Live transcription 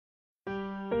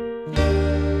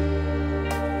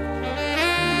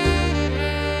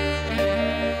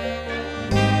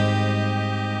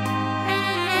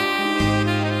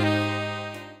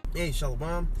Hey,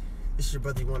 Shalom. This is your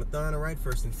brother Thon. Alright,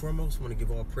 first and foremost, I want to give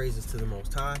all praises to the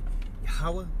Most High,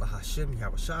 Yahweh, Bahashem,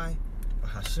 Yahushai,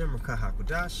 Bahashem, Rakah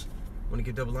HaKodash. I want to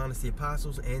give double honor to the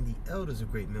apostles and the elders of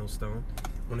Great Millstone.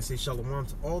 I want to say Shalom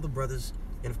to all the brothers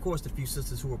and, of course, the few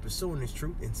sisters who are pursuing this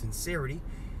truth in sincerity.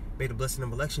 May the blessing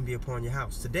of election be upon your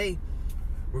house. Today,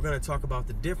 we're going to talk about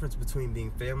the difference between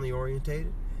being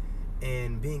family-orientated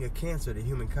and being a cancer to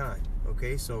humankind.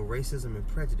 Okay, so racism and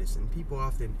prejudice, and people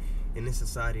often in this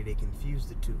society, they confuse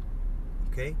the two.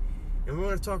 Okay, and we're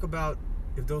going to talk about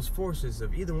if those forces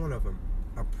of either one of them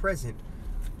are present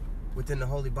within the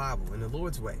Holy Bible in the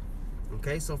Lord's way.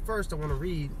 Okay, so first I want to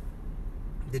read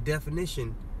the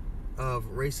definition of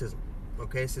racism.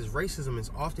 Okay, it says racism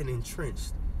is often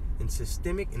entrenched in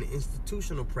systemic and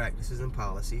institutional practices and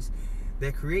policies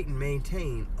that create and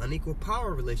maintain unequal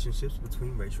power relationships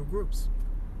between racial groups.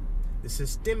 The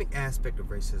systemic aspect of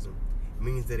racism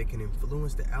means that it can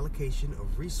influence the allocation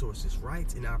of resources,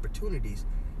 rights, and opportunities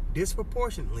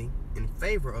disproportionately in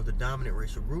favor of the dominant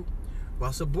racial group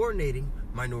while subordinating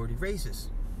minority races.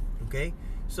 Okay?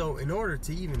 So in order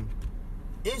to even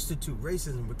institute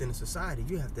racism within a society,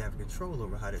 you have to have control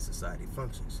over how that society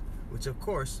functions, which of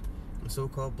course the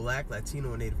so-called Black, Latino,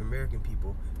 and Native American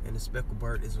people and the speckled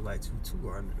bird Israelites who too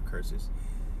are under the curses,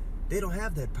 they don't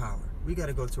have that power. We got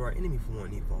to go to our enemy for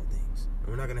one need of all things. And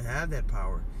we're not going to have that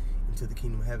power until the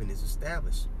kingdom of heaven is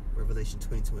established. Revelation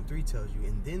 22:3 tells you,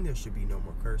 and then there should be no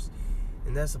more curse.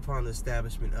 And that's upon the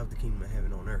establishment of the kingdom of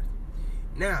heaven on earth.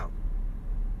 Now,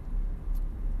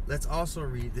 let's also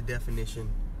read the definition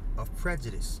of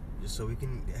prejudice, just so we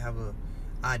can have an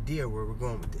idea where we're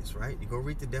going with this, right? You go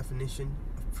read the definition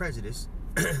of prejudice,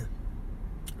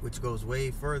 which goes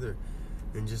way further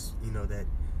than just, that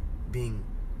being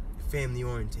family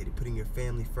orientated, putting your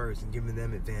family first and giving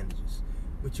them advantages,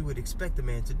 which you would expect a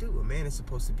man to do. A man is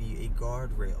supposed to be a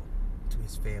guardrail to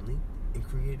his family and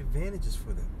create advantages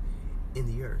for them in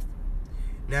the earth.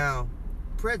 Now,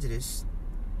 prejudice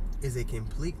is a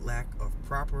complete lack of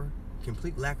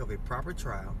a proper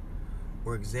trial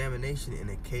or examination in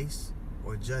a case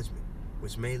or judgment,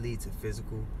 which may lead to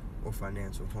physical or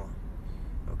financial harm.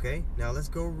 Okay, now let's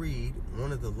go read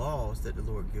one of the laws that the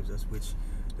Lord gives us, which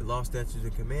the law, statutes,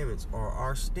 and commandments are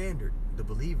our standard, the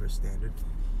believer's standard,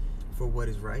 for what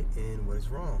is right and what is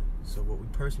wrong. So what we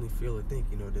personally feel or think,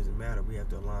 it doesn't matter. We have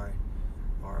to align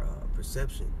our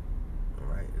perception, all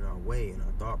right, and our way and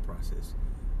our thought process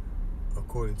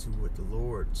according to what the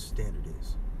Lord's standard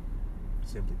is,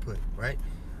 simply put, right?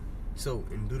 So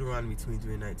in Deuteronomy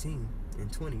 23:19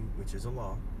 and 20, which is a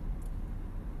law,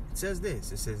 it says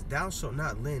this. It says, "Thou shalt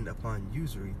not lend upon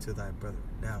usury to thy brother."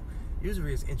 Now,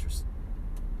 usury is interest.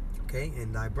 Okay,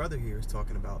 and thy brother here is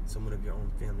talking about someone of your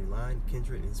own family line,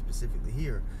 kindred, and specifically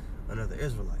here, another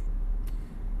Israelite,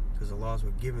 because the laws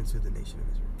were given to the nation of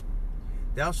Israel.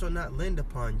 "Thou shalt not lend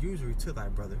upon usury to thy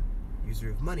brother,"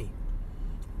 usury of money,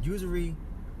 usury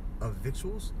of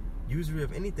victuals, usury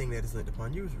of anything that is lent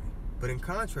upon usury. But in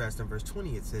contrast, in verse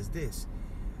 20, it says this,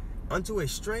 "Unto a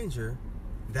stranger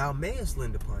thou mayest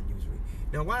lend upon usury."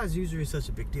 Now, why is usury such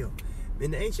a big deal?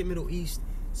 In the ancient Middle East,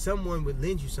 someone would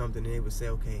lend you something and they would say,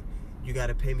 okay, you got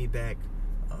to pay me back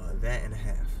that and a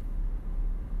half.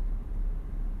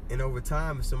 And over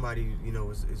time, if somebody,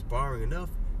 is borrowing enough,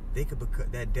 they could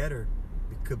that debtor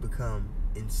could become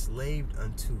enslaved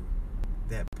unto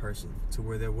that person to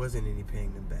where there wasn't any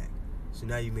paying them back. So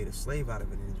now you made a slave out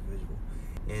of an individual.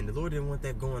 And the Lord didn't want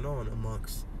that going on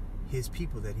amongst his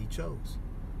people that he chose.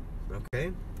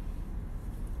 Okay?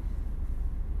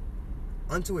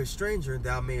 "Unto a stranger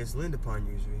thou mayest lend upon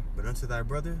usury, but unto thy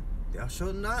brother thou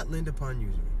shalt not lend upon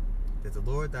usury, that the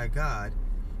Lord thy God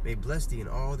may bless thee in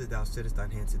all that thou settest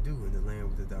thine hand to do in the land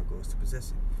whither thou goest to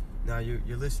possess it." Now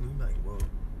you're listening, like, well,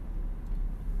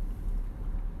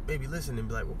 maybe listen and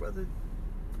be like, well, brother,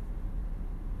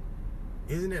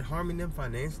 isn't it harming them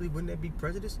financially? Wouldn't that be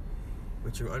prejudice?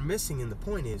 What you're missing in the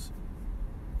point is,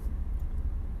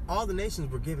 all the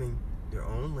nations were giving their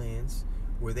own lands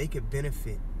where they could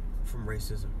benefit from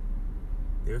racism.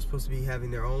 They were supposed to be having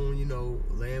their own,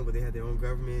 land where they had their own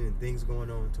government and things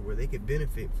going on to where they could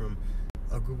benefit from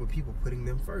a group of people putting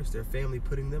them first, their family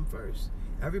putting them first.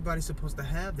 Everybody's supposed to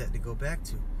have that to go back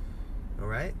to. All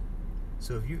right?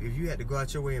 So if you had to go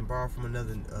out your way and borrow from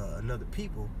another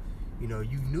people, you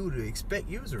knew to expect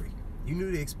usury. You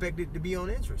knew to expect it to be on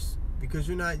interest because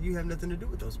you have nothing to do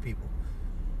with those people.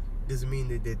 Doesn't mean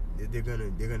that they're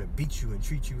gonna beat you and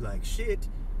treat you like shit.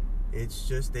 It's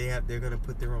just they're gonna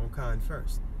put their own kind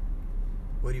first.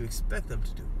 What do you expect them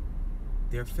to do?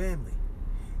 Their family.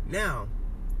 Now,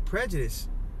 prejudice,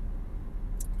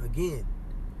 again,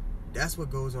 that's what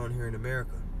goes on here in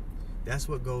America. That's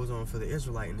what goes on for the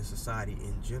Israelite in the society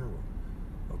in general.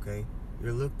 Okay,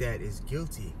 you're looked at as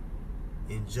guilty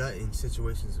in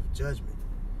situations of judgment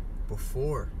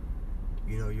before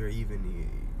you're even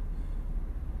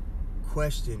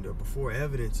questioned, or before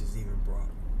evidence is even brought.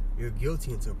 You're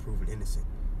guilty until proven innocent.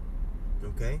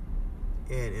 Okay,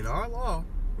 and in our law,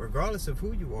 regardless of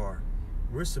who you are,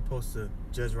 we're supposed to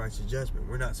judge righteous judgment.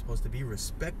 We're not supposed to be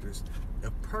respecters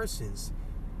of persons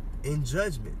in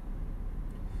judgment.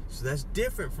 So that's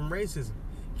different from racism.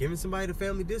 Giving somebody the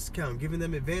family discount, giving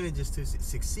them advantages to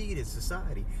succeed in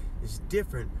society, is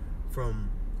different from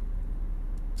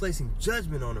placing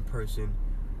judgment on a person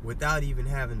without even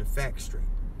having the facts straight.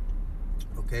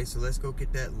 Okay, so let's go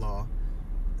get that law.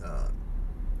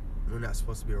 We're not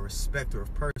supposed to be a respecter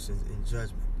of persons in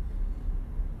judgment.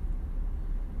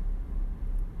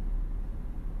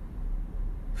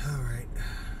 All right,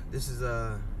 this is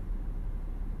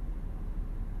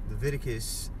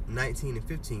Leviticus 19 and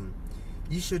 15.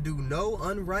 You shall do no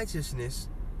unrighteousness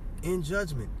in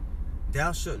judgment.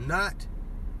 Thou shalt not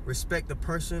respect the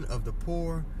person of the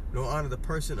poor, nor honor the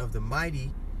person of the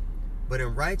mighty, but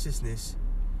in righteousness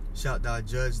shalt thou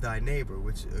judge thy neighbor,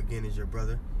 which again is your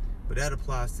brother. But that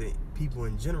applies to people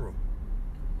in general.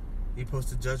 You're supposed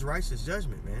to judge righteous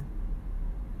judgment, man.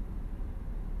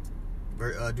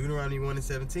 Deuteronomy 1 and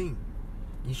 17.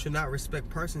 You shall not respect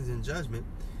persons in judgment,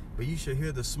 but you shall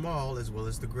hear the small as well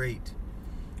as the great.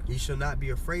 You shall not be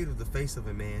afraid of the face of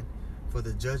a man, for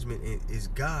the judgment is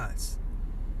God's,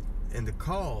 and the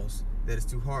cause that is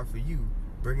too hard for you,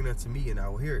 bring it unto me, and I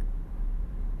will hear it.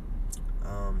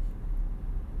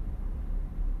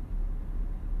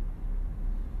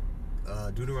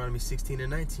 Deuteronomy 16 and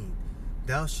 19.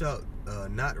 Thou shalt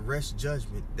not wrest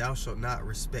judgment. Thou shalt not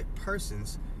respect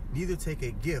persons, neither take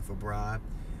a gift, a bribe.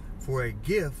 For a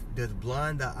gift doth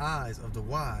blind the eyes of the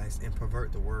wise and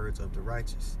pervert the words of the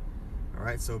righteous. All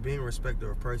right, so being a respecter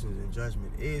of persons in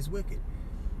judgment is wicked,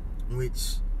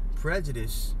 which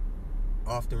prejudice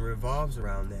often revolves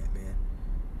around that, man.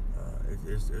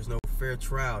 There's no fair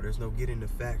trial. There's no getting the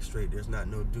facts straight. There's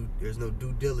no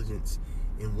due diligence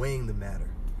in weighing the matter.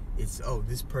 It's, oh,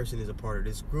 this person is a part of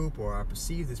this group, or I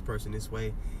perceive this person this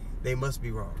way, they must be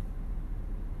wrong.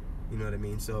 You know what I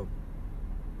mean? So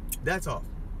that's off.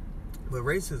 But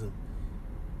racism,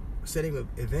 setting up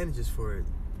advantages for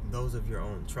those of your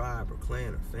own tribe or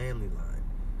clan or family line,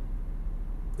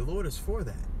 the Lord is for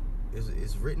that.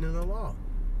 It's written in the law.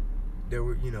 There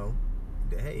were,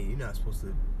 that, hey, you're not supposed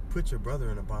to put your brother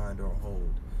in a bind or a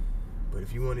hold. But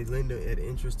if you want to lend an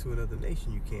interest to another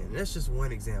nation, you can. And that's just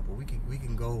one example. We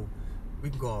can go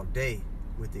all day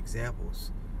with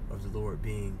examples of the Lord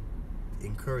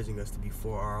encouraging us to be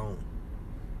for our own.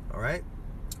 All right.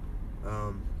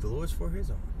 The Lord's for His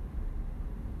own.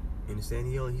 You understand?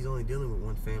 He's only dealing with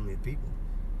one family of people.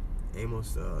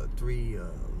 Amos 3,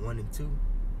 1 and 2.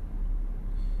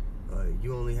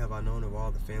 You only have I known of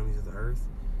all the families of the earth.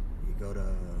 You go to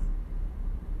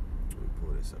let me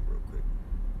pull this up real quick.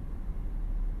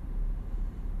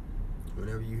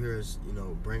 Whenever you hear us,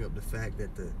 bring up the fact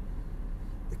that the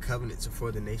covenants are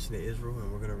for the nation of Israel,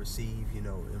 and we're going to receive,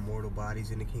 immortal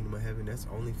bodies in the kingdom of heaven, that's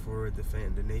only for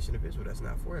the nation of Israel. That's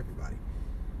not for everybody.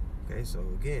 Okay, so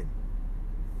again,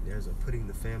 there's a putting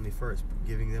the family first,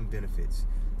 giving them benefits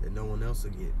that no one else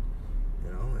will get.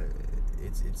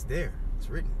 It's there. It's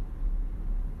written.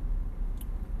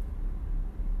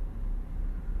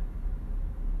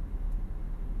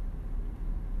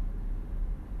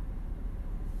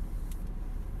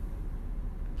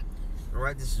 All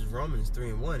right, this is Romans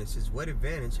 3 and 1. It says, what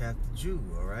advantage hath the Jew,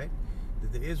 all right,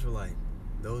 that the Israelite,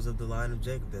 those of the line of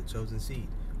Jacob, that chosen seed?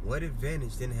 What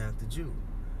advantage then hath the Jew?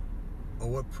 Or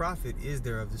what profit is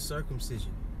there of the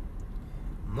circumcision?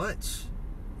 Much,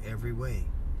 every way,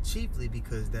 chiefly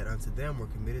because that unto them were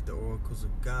committed the oracles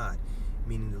of God,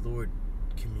 meaning the Lord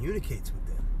communicates with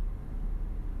them,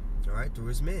 all right, through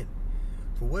His men.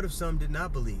 For what if some did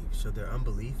not believe? Shall their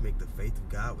unbelief make the faith of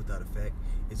God without effect?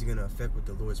 Is it going to affect what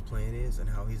the Lord's plan is and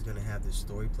how He's going to have this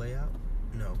story play out?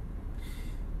 No.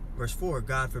 Verse 4,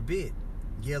 God forbid.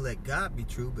 Yea, let God be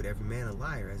true, but every man a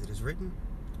liar, as it is written,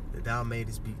 that thou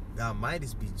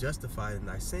mightest be justified in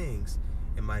thy sayings,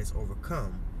 and mightest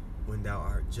overcome when thou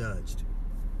art judged.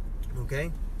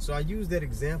 Okay? So I use that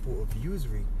example of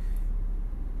usury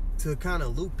to kind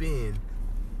of loop in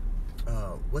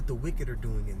what the wicked are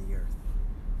doing in the earth.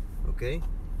 Okay?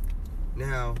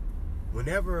 Now,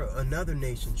 whenever another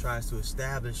nation tries to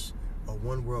establish a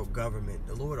one world government,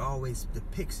 the Lord always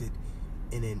depicts it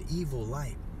in an evil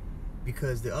light,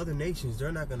 because the other nations,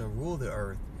 they're not going to rule the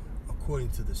earth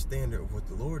according to the standard of what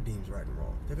the Lord deems right and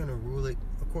wrong. They're going to rule it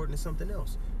according to something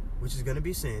else. which is going to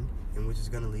be sin, and which is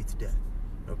going to lead to death.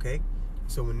 Okay?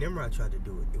 So when Nimrod tried to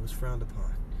do it, it was frowned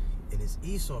upon. And as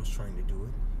Esau's trying to do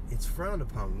it, it's frowned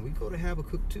upon. When we go to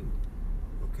Habakkuk 2,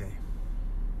 okay?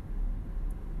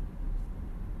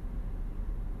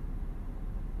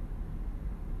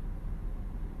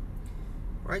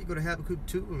 All right, you go to Habakkuk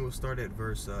 2, and we'll start at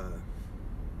verse, you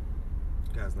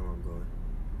guys know where I'm going.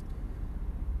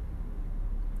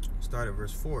 Start at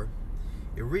verse 4.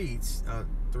 It reads,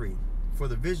 3, for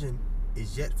the vision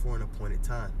is yet for an appointed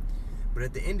time, but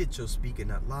at the end it shall speak and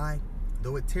not lie.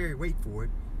 Though it tarry, wait for it,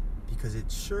 because it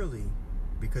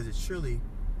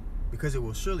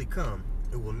will surely come,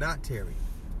 it will not tarry.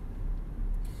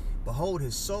 Behold,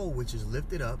 his soul which is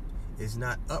lifted up is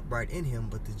not upright in him,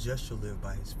 but the just shall live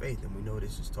by his faith. And we know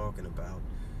this is talking about,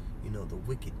 the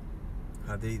wicked,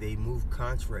 how they move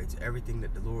contrary to everything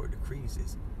that the Lord decrees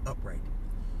is upright.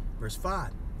 Verse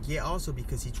 5, yea, also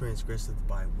because he transgresseth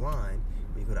by wine.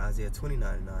 When you go to Isaiah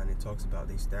 29:9, it talks about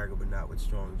they stagger but not with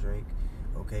strong drink.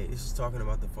 Okay, this is talking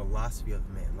about the philosophy of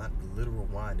the man, not the literal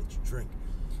wine that you drink.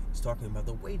 It's talking about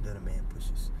the way that a man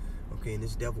pushes. Okay, and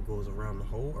this devil goes around the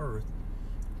whole earth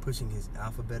pushing his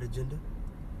alphabet agenda,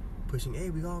 pushing, hey,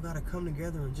 we all got to come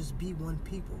together and just be one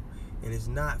people. And it's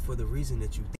not for the reason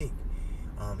that you think.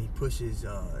 He pushes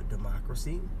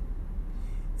democracy,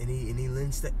 and he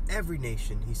lends to every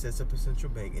nation. He sets up a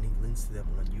central bank, and he lends to them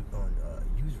on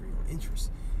usury, on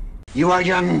interest. You are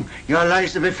young. Your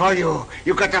lives are before you.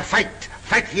 You got to fight.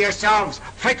 Fight for yourselves.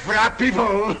 Fight for our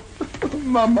people.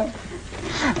 Mama,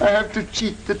 I have to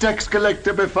cheat the tax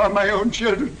collector before my own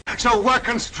children. So work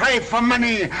and strive for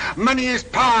money. Money is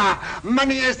power.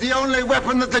 Money is the only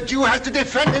weapon that the Jew has to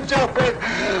defend himself with.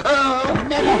 Oh,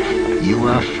 Mama. You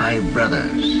are 5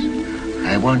 brothers.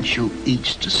 I want you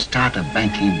each to start a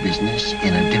banking business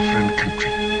in a different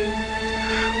country.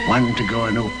 One to go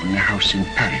and open a house in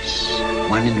Paris,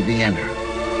 one in Vienna,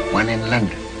 one in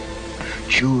London.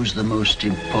 Choose the most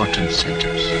important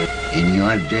centers. In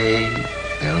your day,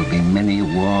 there will be many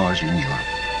wars in Europe.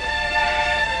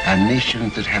 And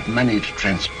nations that have money to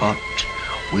transport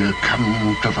will come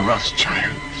to the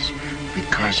Rothschilds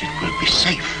because it will be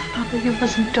safe. Papa, you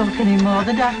mustn't talk anymore.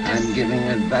 The doctor's... I'm giving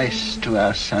advice to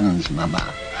our sons,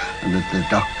 Mama, that the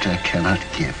doctor cannot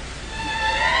give.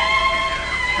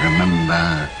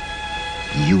 Remember,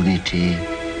 unity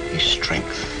is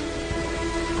strength.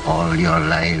 All your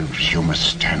lives you must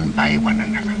stand by one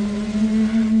another.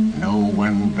 No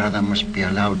one brother must be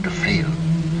allowed to fail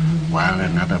while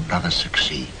another brother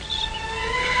succeeds.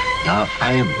 Your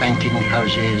 5 banking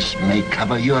houses may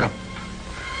cover Europe,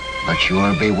 but you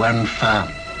will be one firm,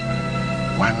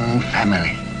 one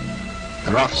family,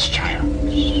 the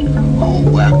Rothschilds,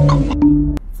 who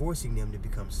work. Forcing them to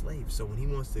become slaves. So when he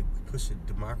wants to push a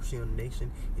democracy on the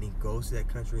nation, and he goes to that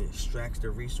country and extracts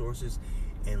their resources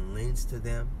and lends to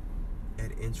them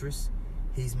at interest,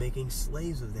 he's making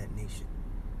slaves of that nation.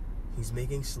 He's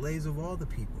making slaves of all the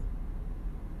people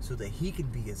so that he can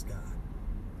be his God.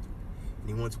 And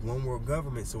he wants one world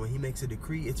government, so when he makes a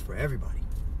decree, it's for everybody.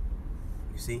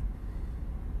 You see?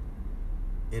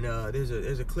 And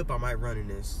there's a clip I might run in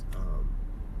this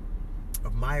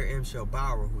of Meyer Amschel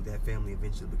Bauer, who that family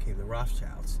eventually became the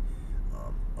Rothschilds,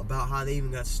 about how they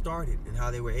even got started and how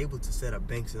they were able to set up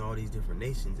banks in all these different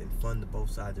nations and fund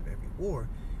both sides of every war,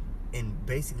 and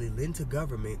basically lend to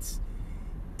governments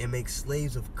and make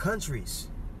slaves of countries.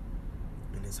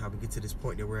 And that's how we get to this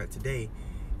point that we're at today.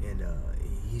 And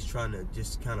he's trying to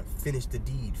just kind of finish the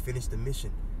deed, finish the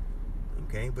mission.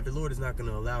 Okay, but the Lord is not going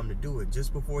to allow him to do it.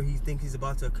 Just before he thinks he's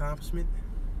about to accomplish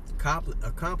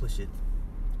it,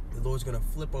 the Lord's going to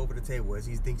flip over the table as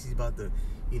he thinks he's about to,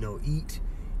 eat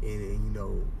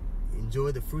and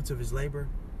enjoy the fruits of his labor.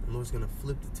 The Lord's going to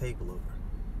flip the table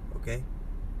over. Okay,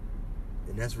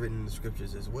 and that's written in the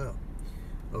scriptures as well.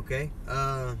 Okay,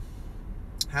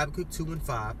 Habakkuk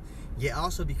 2:5. Yet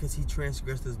also because he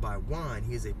transgressed by wine,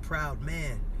 he is a proud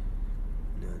man.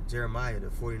 Jeremiah, the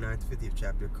 49th, 50th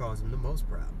chapter, calls him the most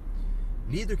proud.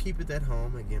 Neither keepeth at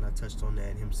home. Again, I touched on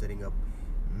that, him setting up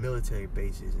military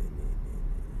bases and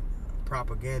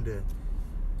propaganda,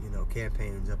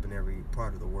 campaigns up in every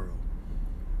part of the world.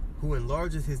 Who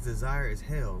enlargeth his desire is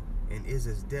hell, and is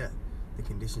as death. The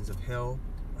conditions of hell,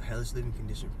 a hellish living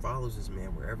condition, follows this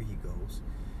man wherever he goes,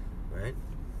 right?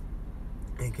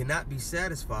 And cannot be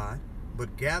satisfied,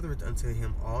 but gathereth unto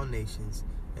him all nations,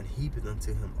 and heapeth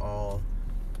unto him all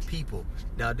people.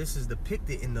 Now, this is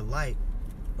depicted in the light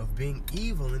of being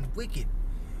evil and wicked.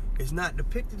 It's not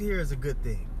depicted here as a good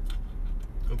thing.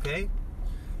 Okay?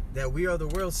 That we are the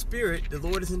world spirit, the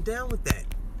Lord isn't down with that.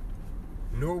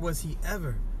 Nor was he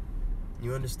ever.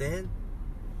 You understand?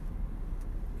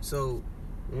 So,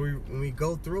 when we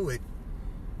go through it,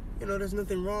 you know, there's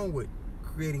nothing wrong with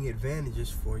creating advantages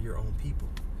for your own people.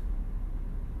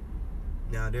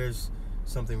 Now, there's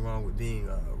something wrong with being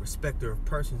a respecter of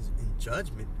persons in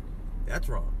judgment. That's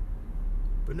wrong.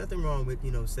 But nothing wrong with,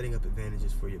 you know, setting up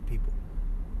advantages for your people.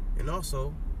 And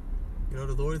also, you know,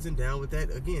 the Lord isn't down with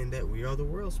that, again, that we are the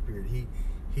world spirit.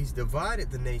 He's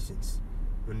divided the nations.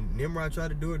 When Nimrod tried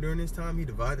to do it during his time, he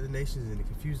divided the nations and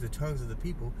confused the tongues of the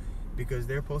people because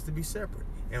they're supposed to be separate.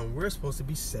 And we're supposed to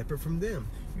be separate from them.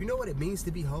 You know what it means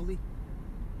to be holy?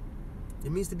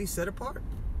 It means to be set apart.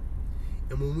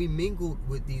 And when we mingle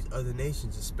with these other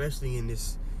nations, especially in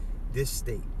this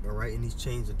state, all right, in these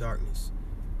chains of darkness,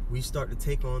 we start to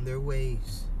take on their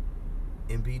ways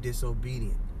and be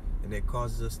disobedient. And that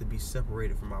causes us to be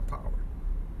separated from our power.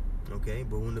 Okay?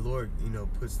 But when the Lord, you know,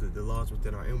 puts the laws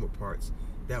within our inward parts,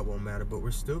 that won't matter. But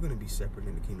we're still going to be separate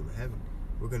in the kingdom of heaven.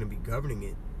 We're going to be governing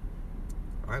it.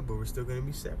 All right? But we're still going to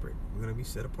be separate. We're going to be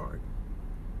set apart.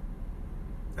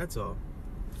 That's all.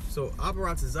 So,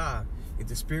 Abaratazah, if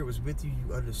the Spirit was with you,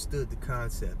 you understood the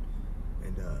concept.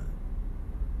 And,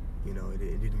 you know,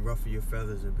 it didn't ruffle your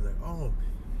feathers and be like, oh,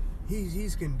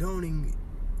 he's condoning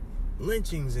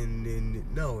lynchings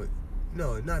and no,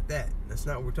 not that. That's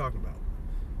not what we're talking about.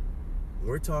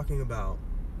 We're talking about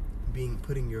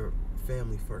putting your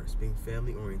family first, being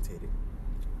family orientated,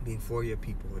 being for your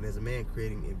people, and as a man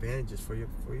creating advantages for your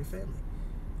family.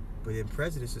 But then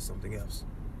prejudice is something else,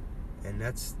 and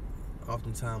that's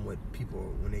oftentimes what people,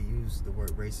 when they use the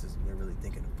word racism, they're really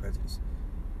thinking of prejudice.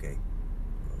 Okay,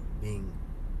 being,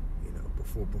 you know,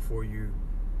 before you,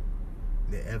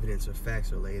 the evidence or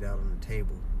facts are laid out on the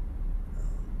table,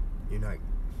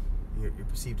 you're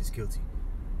perceived as guilty,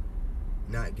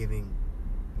 not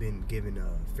been given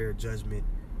a fair judgment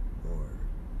or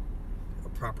a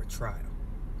proper trial.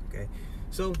 Okay,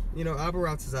 so, you know,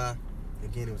 Abaratazah,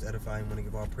 again, it was edifying. I want to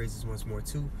give all praises once more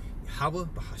to Yahweh,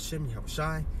 Bahashem,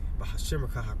 Yahushai, Bahashem,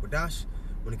 Rakah HaKodash.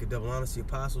 I want to give double honor to the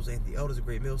apostles and the elders of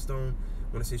Great Millstone.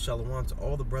 I want to say shalom to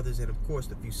all the brothers and, of course,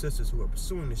 the few sisters who are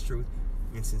pursuing this truth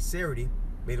in sincerity.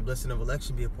 May the blessing of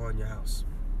election be upon your house.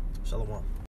 Shalom.